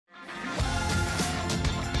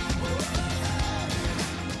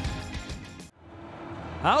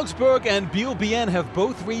Augsburg and Biel-Bienne have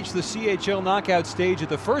both reached the CHL knockout stage at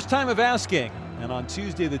the first time of asking. And on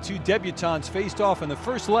Tuesday, the two debutants faced off in the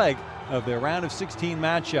first leg of their round of 16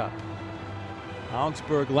 matchup.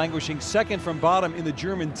 Augsburg languishing second from bottom in the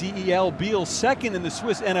German DEL, Biel second in the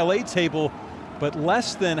Swiss NLA table. But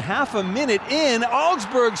less than half a minute in,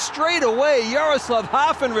 Augsburg straight away, Jaroslav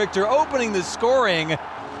Hafenrichter opening the scoring.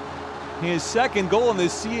 His second goal in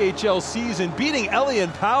this CHL season, beating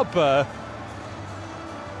Elian Paupa.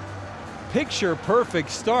 Picture perfect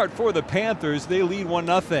start for the Panthers. They lead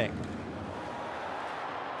 1-0.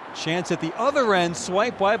 Chance at the other end,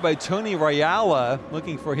 swipe wide by Tony Rayala,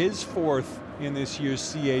 looking for his fourth in this year's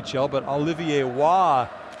CHL, but Olivier Waugh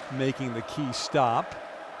making the key stop.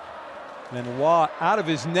 And Waugh out of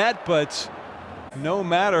his net, but no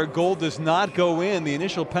matter, goal does not go in. The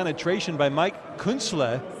initial penetration by Mike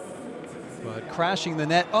Kunzle, but crashing the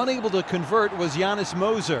net, unable to convert, was Janis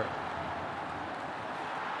Moser.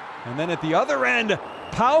 And then at the other end,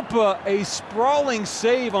 Paupa, a sprawling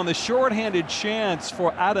save on the shorthanded chance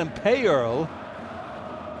for Adam Payerl.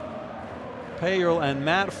 Payerl and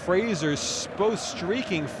Matt Fraser both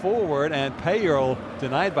streaking forward, and Payerl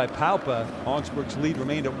denied by Paupa. Augsburg's lead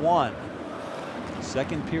remained at 1.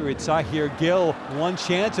 Second period, Sahir Gill, one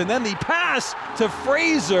chance, and then the pass to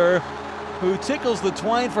Fraser, who tickles the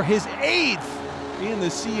twine for his 8th in the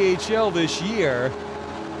CHL this year.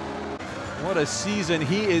 What a season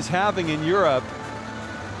he is having in Europe.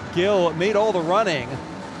 Gill made all the running.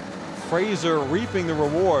 Fraser reaping the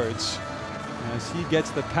rewards as he gets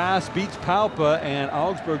the pass, beats Paupa, and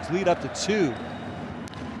Augsburg's lead up to 2.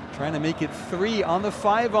 Trying to make it 3 on the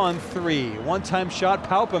 5-on-3. One-time shot,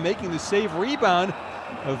 Paupa making the save, rebound.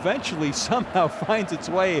 Eventually somehow finds its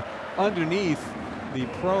way underneath the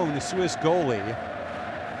prone Swiss goalie.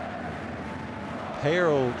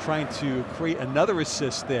 Payerl trying to create another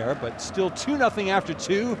assist there, but still 2-0 after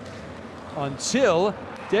 2 until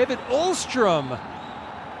David Ullstrom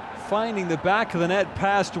finding the back of the net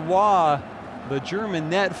past Waugh. The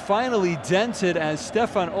German net finally dented as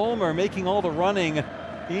Stefan Ulmer making all the running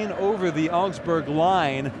in over the Augsburg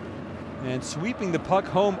line and sweeping the puck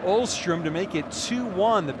home. Ullstrom to make it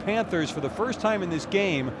 2-1. The Panthers, for the first time in this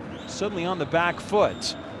game, suddenly on the back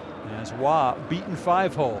foot as Waugh beaten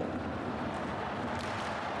 5-hole.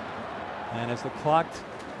 And as the clock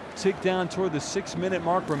ticked down toward the 6-minute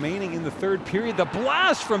mark remaining in the third period, the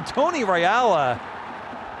blast from Tony Rayala.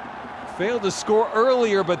 Failed to score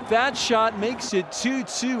earlier, but that shot makes it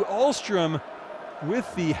 2-2. Ullstrom with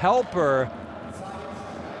the helper.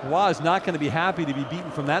 Waugh is not going to be happy to be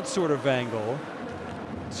beaten from that sort of angle.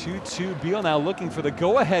 2-2, Biel now looking for the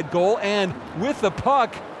go-ahead goal, and with the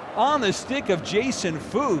puck on the stick of Jason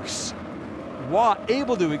Fuchs. Waugh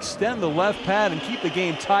able to extend the left pad and keep the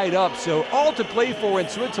game tied up. So all to play for in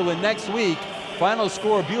Switzerland next week. Final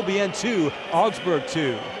score, Biel-Bienne 2, Augsburg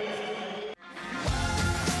 2.